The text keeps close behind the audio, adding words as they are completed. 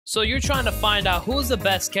So you're trying to find out who's the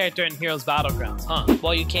best character in Heroes Battlegrounds, huh?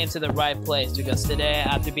 Well, you came to the right place, because today,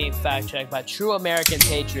 after being fact-checked by true American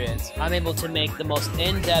patriots, I'm able to make the most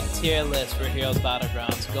in-depth tier list for Heroes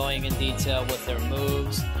Battlegrounds, going in detail with their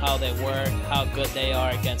moves, how they work, how good they are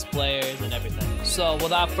against players, and everything. So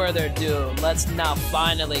without further ado, let's now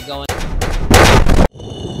finally go in.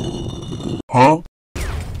 Huh?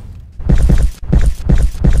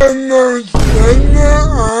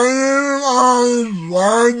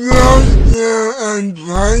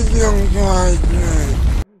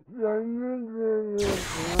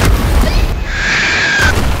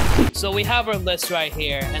 So we have our list right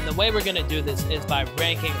here, and the way we're gonna do this is by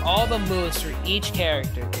ranking all the moves for each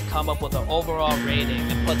character to come up with an overall rating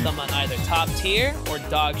and put them on either top tier or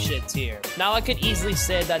dog shit tier. Now I could easily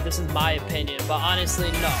say that this is my opinion, but honestly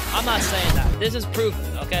no, I'm not saying that. This is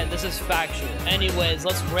proven, okay? This is factual. Anyways,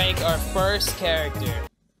 let's rank our first character.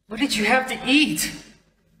 What did you have to eat?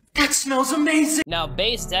 That smells amazing! Now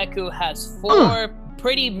base Deku has 4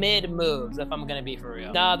 pretty mid moves, if I'm gonna be for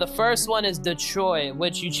real. Now the first one is Detroit,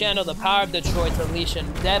 which you channel the power of Detroit to unleash a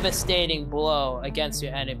devastating blow against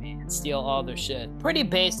your enemy and steal all their shit. Pretty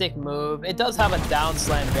basic move. It does have a down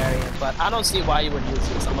slam variant, but I don't see why you would use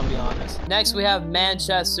this, I'm gonna be honest. Next we have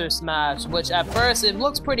Manchester Smash, which at first it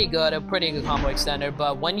looks pretty good, a pretty good combo extender,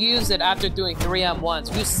 but when you use it after doing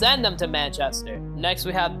 3M1s, you send them to Manchester. Next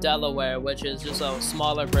we have Delaware, which is just a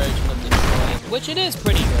smaller version of Detroit, which it is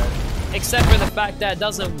pretty good. Except for the fact that it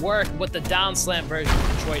doesn't work with the down slam version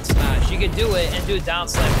of Detroit Smash. You can do it and do a down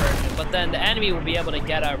slam version, but then the enemy will be able to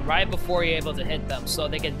get it right before you're able to hit them, so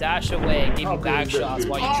they can dash away and give you back shots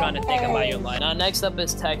while you're trying to think about your life. Now next up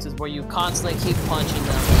is Texas, where you constantly keep punching them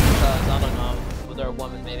because, I don't know, they're a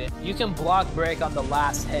woman maybe. You can block break on the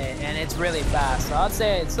last hit, and it's really fast, so I'd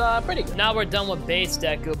say it's pretty good. Now we're done with base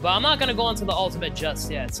Deku, but I'm not gonna go into the ultimate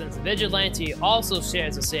just yet, since Vigilante also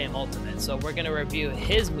shares the same ultimate, so we're gonna review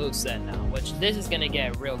his moveset now, which this is gonna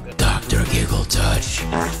get real good. Dr. Giggle Touch.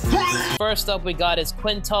 First up we got his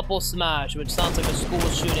Quintuple Smash, which sounds like a school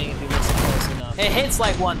shooting if you listen close enough. It hits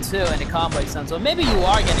like 1-2 in a combo extent, so maybe you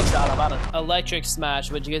are getting shot up. I don't know. Electric Smash,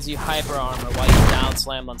 which gives you hyper armor while you down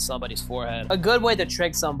slam on somebody's forehead. A good way to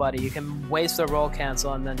trick somebody. You can waste a roll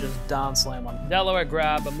cancel and then just down slam on them. Delaware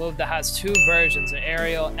Grab, a move that has 2 versions, an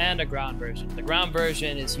aerial and a ground version. The ground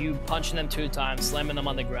version is you punching them 2 times, slamming them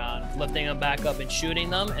on the ground, lifting them back up and shooting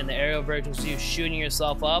them, and the aerial version is you shooting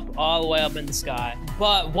yourself up all the way up in the sky.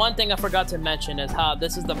 But one thing I forgot to mention is how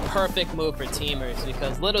this is the perfect move for teamers,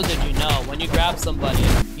 because little did you know, when you grab somebody,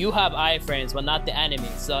 you have iframes but not the enemy,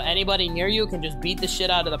 so anybody near you can just beat the shit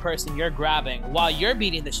out of the person you're grabbing while you're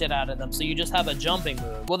beating the shit out of them, so you just have a jumping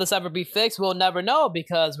move. Will this ever be fixed? We'll never know,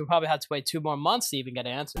 because we'll probably have to wait 2 more months to even get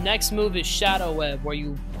an answer. Next move is Shadow Web, where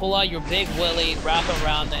you pull out your big willy, wrap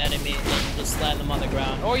around the enemy, and then just slam them on the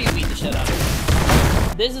ground, or you beat the shit out of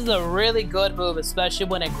them. This is a really good move, especially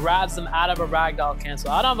when it grabs them out of a ragdoll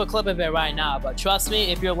cancel. I don't have a clip of it right now, but trust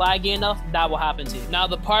me, if you're laggy enough, that will happen to you. Now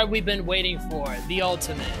the part we've been waiting for, the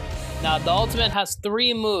ultimate. Now the ultimate has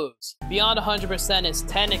 3 moves. Beyond 100% is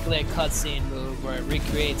technically a cutscene move where it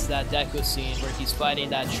recreates that Deku scene where he's fighting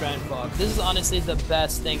that Trend Fog. This is honestly the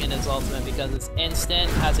best thing in his ultimate because it's instant,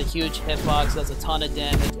 has a huge hitbox, does a ton of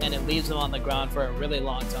damage, and it leaves him on the ground for a really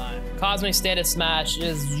long time. Cosmic Status Smash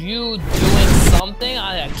is you doing something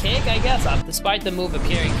on a kick, I guess. Despite the move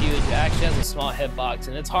appearing huge, it actually has a small hitbox,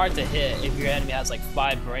 and it's hard to hit if your enemy has like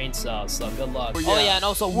 5 brain cells, so good luck. Oh yeah, and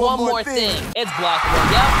also one more thing. It's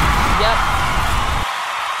blockable. Yep.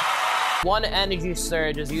 One energy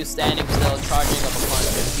surge is you standing still, charging up a punch,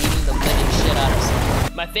 and beating the living shit out of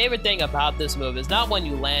someone. My favorite thing about this move is not when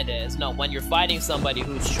you land it, it's no, when you're fighting somebody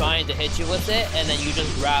who's trying to hit you with it, and then you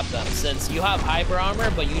just grab them, since you have hyper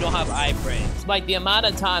armor, but you don't have iframes. Like the amount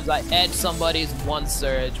of times I edge somebody's one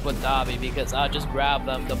surge with Dabi because I'll just grab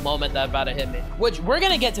them the moment they're about to hit me. Which we're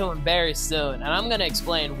gonna get to him very soon, and I'm gonna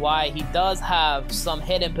explain why he does have some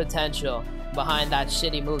hidden potential behind that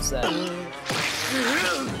shitty moveset.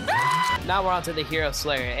 Now we're on to the Hero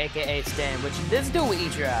Slayer, aka Stan, which this dude will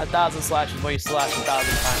eat your ass. 1,000 slashes where you slash 1,000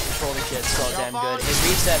 times. Holy shit, so damn good. It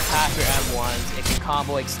resets half your M1s. It can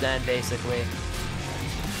combo extend, basically.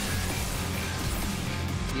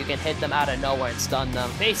 You can hit them out of nowhere and stun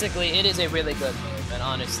them. Basically, it is a really good move, and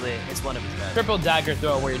honestly, it's one of his best. Triple dagger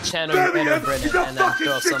throw where you channel your inner Britain and then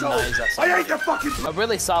throw some knives at somebody. A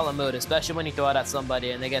really solid move, especially when you throw it at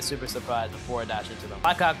somebody and they get super surprised before dash into them.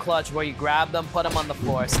 Makaku clutch where you grab them, put them on the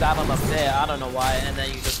floor, stab them a bit, I don't know why, and then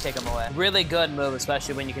you just kick them away. Really good move,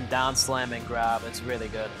 especially when you can down slam and grab. It's really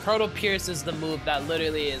good. Curdle Pierce is the move that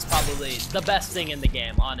literally is probably the best thing in the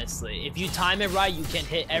game, honestly. If you time it right, you can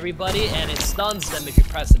hit everybody and it stuns them if you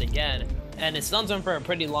press it again. and it stuns him for a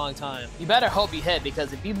pretty long time. You better hope you hit,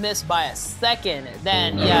 because if you miss by a second,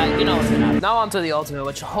 then yeah, you know what's gonna happen. Now onto the ultimate,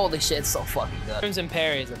 which holy shit, it's so fucking good. Turns and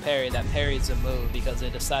parries a parry that parries a move because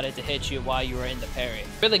it decided to hit you while you were in the parry.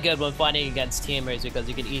 Really good when fighting against teammates because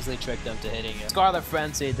you can easily trick them to hitting you. Scarlet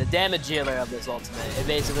Frenzy, the damage dealer of this ultimate. It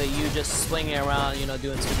basically you just swinging around, you know,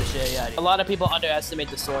 doing stupid shit. Yeah. A lot of people underestimate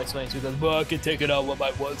the sword swings because, well, I can take it out with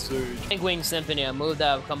my one surge. Pink Wing Symphony, a move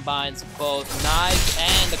that combines both knives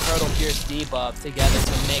and the Curdle Pierce debuff together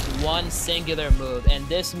to make one singular move. And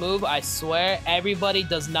this move, I swear, everybody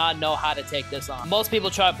does not know how to take this on. Most people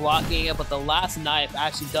try blocking it, but the last knife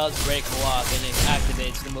actually does break block and it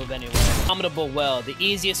activates the move anyway. Abominable Will, the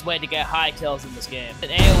easiest way to get high kills in this game. An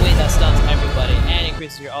AoE that stuns everybody and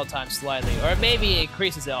increases your ult time slightly, or maybe it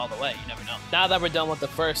increases it all the way, you never know. Now that we're done with the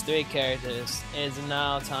first 3 characters, it is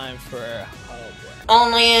now time for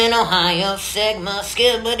only in Ohio, Sigma,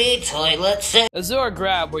 Skibbity, Toilet, Azure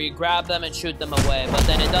Grab, where you grab them and shoot them away, but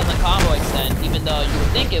then it doesn't combo extend, even though you would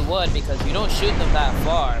think it would because you don't shoot them that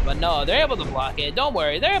far. But no, they're able to block it. Don't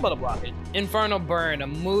worry, they're able to block it. Infernal Burn, a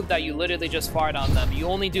move that you literally just fart on them. You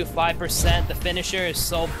only do 5%. The finisher is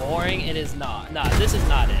so boring, it is not. Nah, this is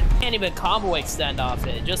not it. Can't even combo extend off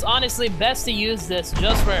it. Just honestly, best to use this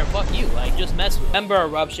just for fuck you, like just mess with it. Ember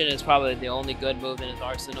Eruption is probably the only good move in his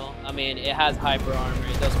arsenal. I mean, it has hyper armor,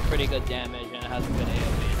 it does pretty good damage, and it has a good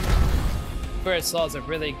AoE. Spirit Soul is a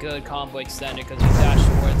really good combo extender because you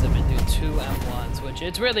dash towards them and do 2 M1s, which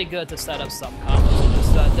it's really good to set up some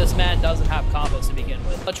combos. This man doesn't have combos to begin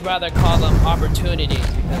with. Much rather call them opportunities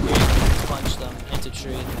because you're able to punch them into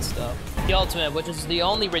trees and stuff. The ultimate, which is the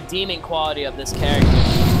only redeeming quality of this character.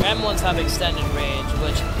 M1s have extended range,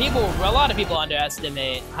 which a lot of people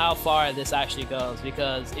underestimate how far this actually goes,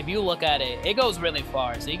 because if you look at it, it goes really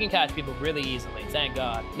far, so you can catch people really easily, thank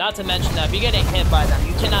God. Not to mention that if you're getting hit by them,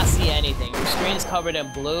 you cannot see anything. Your screen is covered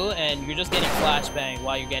in blue, and you're just getting flashbang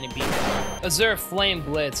while you're getting beaten. Azure Flame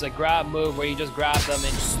Blitz, a grab move where you just grab them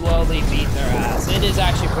and slowly beat their ass. It is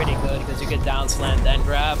actually pretty good because you can down slam then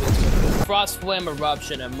grab. Frost Flame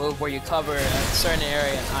Eruption, a move where you cover a certain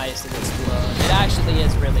area in ice and explode. It actually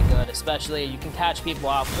is really good, especially you can catch people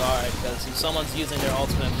off guard because if someone's using their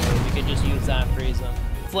ultimate move, you can just use that and freeze them.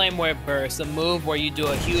 Flame Wave Burst, a move where you do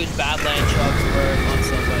a huge Badland Chug burst on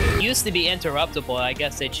somebody. It used to be interruptible, I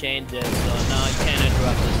guess they changed it, so now you can't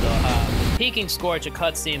interrupt it, so Peaking Scorch, a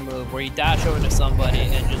cutscene move where you dash over to somebody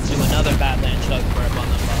and just do another Badland Chug burp on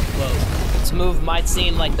them up close. This move might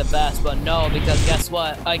seem like the best, but no, because guess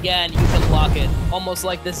what? Again, you can block it. Almost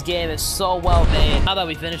like this game is so well made. Now that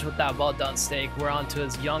we finished with that well done steak, we're on to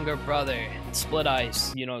his younger brother, Split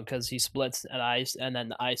Ice, you know, because he splits an ice and then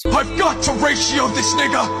the ice. I've got to ratio this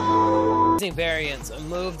nigga! Variants, a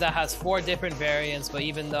move that has 4 different variants, but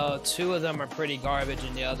even though 2 of them are pretty garbage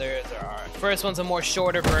and the others are. First one's a more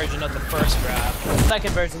shorter version of the first grab. The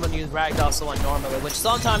second version would use ragdoll someone normally, which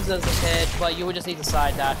sometimes doesn't hit, but you would just need to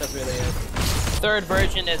side dash, that's really it. Third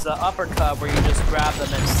version is the uppercut where you just grab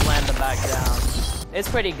them and slam them back down. It's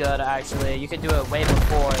pretty good, actually. You can do it way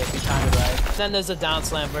before if you time it right. Then there's a down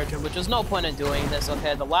slam version, which there's no point in doing this,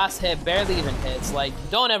 okay? The last hit barely even hits. Like,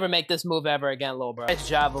 don't ever make this move ever again, little bro. It's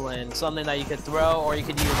Javelin, something that you could throw or you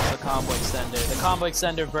could use as a combo extender. The combo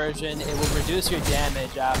extender version, it will reduce your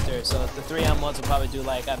damage after. So the 3M ones will probably do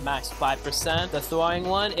like at max 5%. The throwing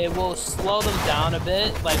one, it will slow them down a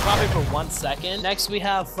bit, like probably for 1 second. Next we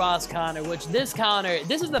have Frost Counter, which this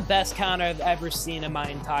is the best counter I've ever seen in my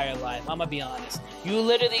entire life. I'm gonna be honest. You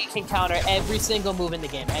literally can counter every single move in the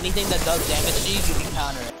game. Anything that does damage to you, you can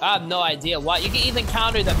counter it. I have no idea what. You can even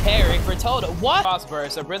counter the parry for total. What? Cross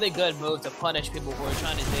Burst, a really good move to punish people who are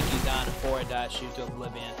trying to take you down and forward dash you to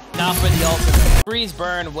oblivion. Now for the ultimate. Freeze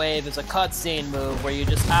Burn Wave is a cutscene move where you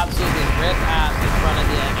just absolutely rip ass in front of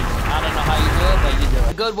the enemy. I don't know how you do it, but you do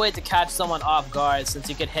it. A good way to catch someone off guard since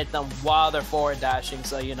you can hit them while they're forward dashing,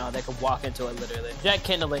 so you know they can walk into it literally. Jet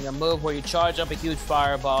Kindling, a move where you charge up a huge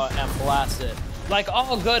fireball and blast it. Like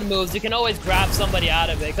all good moves, you can always grab somebody out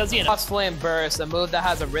of it, because, you know. Frost Flame Burst, a move that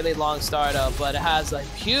has a really long startup, but it has a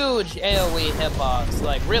huge AoE hitbox,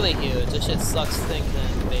 like really huge. This shit sucks things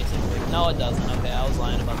in, basically. No, it doesn't. Okay, I was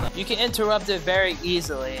lying about that. You can interrupt it very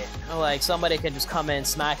easily. Like, somebody can just come in,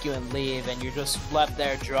 smack you, and leave, and you're just left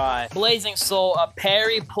there dry. Blazing Soul, a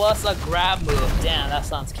parry plus a grab move. Damn, that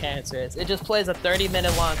sounds cancerous. It just plays a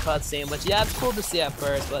 30-minute long cutscene, which, yeah, it's cool to see at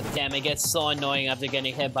first, but damn, it gets so annoying after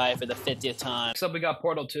getting hit by it for the 50th time. Next up, we got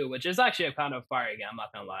Portal 2, which is actually a kind of fire game, I'm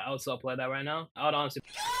not gonna lie. I would still play that right now. I would honestly...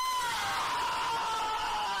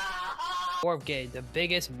 Warp Gate, the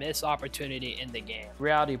biggest missed opportunity in the game.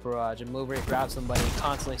 Reality Barrage, a move where you grab somebody and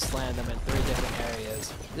constantly slam them in 3 different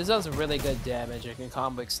areas. This does really good damage. It can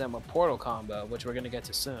combo extend with Portal combo, which we're gonna get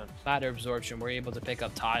to soon. Matter Absorption, we're able to pick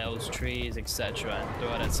up tiles, trees, etc. and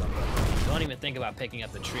throw it at somebody. Don't even think about picking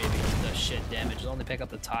up the tree because it does shit damage. Just only pick up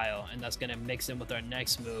the tile, and that's gonna mix in with our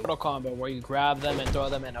next move. Portal combo, where you grab them and throw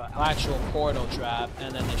them in an actual portal trap,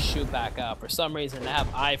 and then they shoot back out. For some reason, they have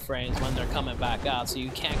iframes when they're coming back out, so you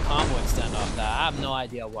can't combo extend off that. I have no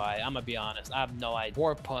idea why. I'm gonna be honest. I have no idea.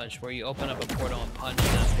 Warp Punch, where you open up a portal and punch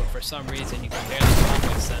them, but for some reason you can barely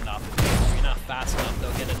combo extend off of it. If you're not fast enough,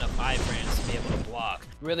 they'll get enough iframes to be able to block.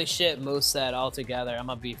 Really shit moveset altogether. I'm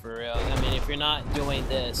gonna be for real. I mean, if you're not doing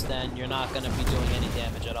this, then you're not gonna be doing any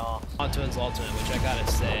damage at all. Onto his ultimate, which I gotta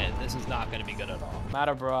say, this is not gonna be good at all.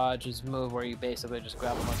 Matter Barrage is a move where you basically just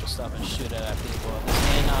grab a bunch of stuff and shoot it at people. This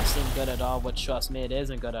may not seem good at all, but trust me, it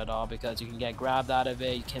isn't good at all because you can get grabbed out of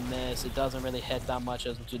it, you can miss, it doesn't really hit that much,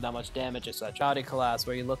 doesn't do that much damage, etc. Body Collapse,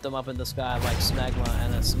 where you lift them up in the sky like Smegma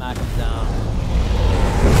and then smack them down.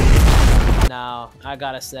 Now, I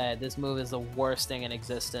gotta say, this move is the worst thing in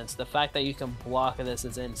existence. The fact that you can block this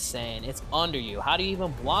is insane. It's under you. How do you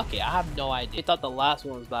even block it? I have no idea. I thought the last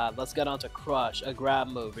one was bad. Let's get on to Crush, a grab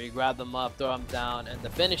move where you grab them up, throw them down, and the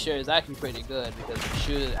finisher is actually pretty good because you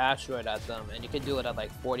shoot an asteroid at them, and you can do it at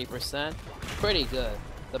like 40%. Pretty good.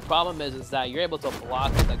 The problem is that you're able to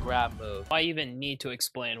block the grab move. I even need to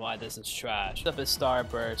explain why this is trash. Up is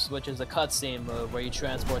Starburst, which is a cutscene move where you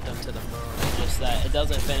transport them to the moon. It's just that it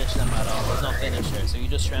doesn't finish them at all. There's no finisher, so you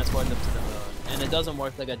just transport them to the moon. And it doesn't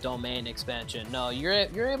work like a domain expansion. No, you're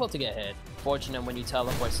able to get hit. Fortunate when you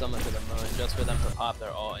teleport someone to the moon just for them to pop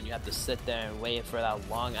their ult, and you have to sit there and wait for that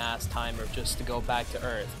long ass timer just to go back to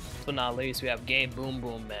Earth. But not least, we have Gay Boom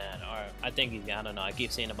Boom Man, or I think he's, I don't know, I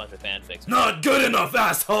keep seeing a bunch of fanfics. Not good enough,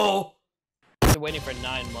 asshole! After waiting for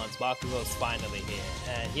 9 months, Bakugo is finally here,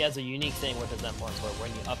 and he has a unique thing with his M1s where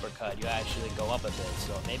when you uppercut, you actually go up a bit,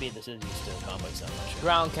 so maybe this is used to combo extender.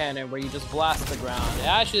 Ground Cannon, where you just blast the ground. It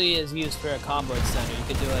actually is used for a combo extender.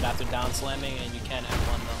 You can do it after down slamming, and you can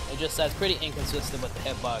M1 them. It just says pretty inconsistent with the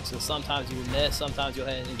hitbox, so sometimes you miss, sometimes you'll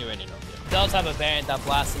hit, and you already know it. It does have a variant that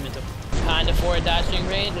blasts them into kind of forward dashing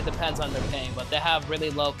range. It depends on their ping, but they have really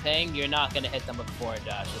low ping. You're not going to hit them with forward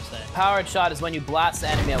dash. Powered Shot is when you blast the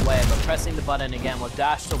enemy away, but pressing the button again will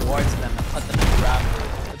dash towards them and put them in grab move.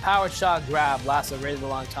 The Powered Shot grab lasts a really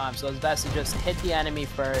long time, so it's best to just hit the enemy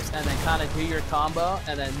first and then kind of do your combo,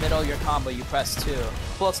 and then middle your combo you press 2.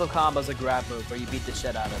 Explosive combo is a grab move where you beat the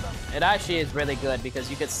shit out of them. It actually is really good because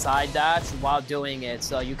you could side dash while doing it,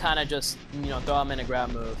 so you kind of just, you know, throw them in a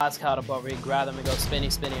grab move. Last catapult where you grab them and go spinny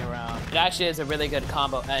around. It actually is a really good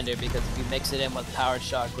combo ender because if you mix it in with Powered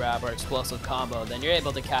Shot grab or explosive combo, then you're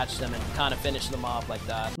able to catch them and kind of finish them off like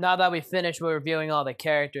that. Now that we finished with reviewing all the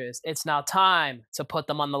characters, it's now time to put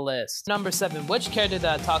them on the list. Number 7, which character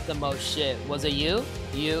that talked the most shit? Was it you?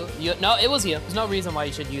 No, it was you. There's no reason why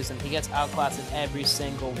you should use him. He gets outclassed in every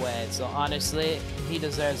single way, so honestly, he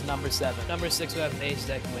deserves number 7. Number 6, we have Base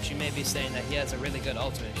Deck, which you may be saying that he has a really good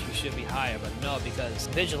ultimate. You should be higher, but no, because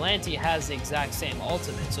Vigilante has the exact same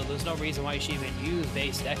ultimate, so there's no reason why you should even use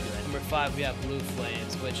Base Deku. Number 5, we have Blue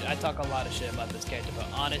Flames, which I talk a lot of shit about this character, but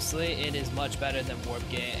honestly, it is much better than Warp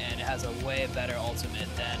Gate, and it has a way better ultimate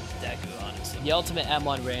than Deku, honestly. The ultimate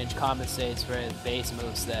M1 range compensates for his base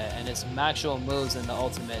moveset, and his actual moves in the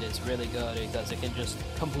ultimate is really good because it can just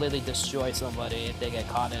completely destroy somebody if they get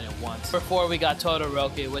caught in it once. Number 4, we got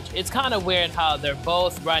Todoroki, which it's kind of weird how they're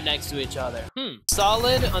both right next to each other.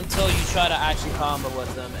 Solid until you try to actually combo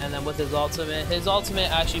with them, and then with his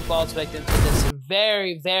ultimate actually falls victim to this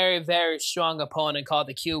very strong opponent called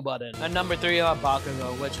the Q button. And number 3, you have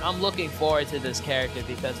Bakugo, which I'm looking forward to this character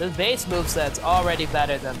because his base moveset's already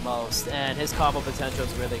better than most, and his combo potential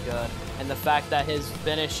is really good. And the fact that his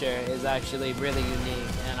finisher is actually really unique,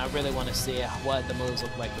 and I really want to see what the moves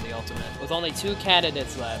look like for the ultimate. With only 2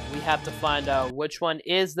 candidates left, we have to find out which one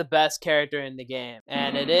is the best character in the game,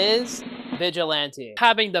 and it is Vigilante.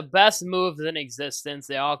 Having the best moves in existence,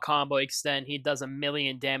 they all combo extend, he does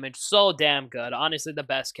 1,000,000 damage, so damn good. Honestly, the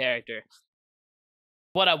best character.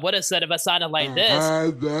 What I would have said if I sounded like this,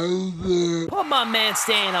 put my man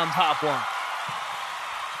Stain on top 1.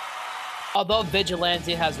 Although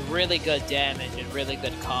Vigilante has really good damage and really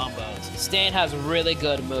good combos, Stain has really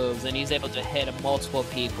good moves and he's able to hit multiple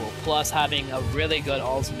people, plus having a really good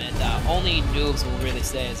ultimate that only noobs will really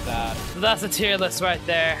say is bad. So that's the tier list right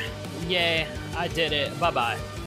there. Yay, I did it. Bye-bye.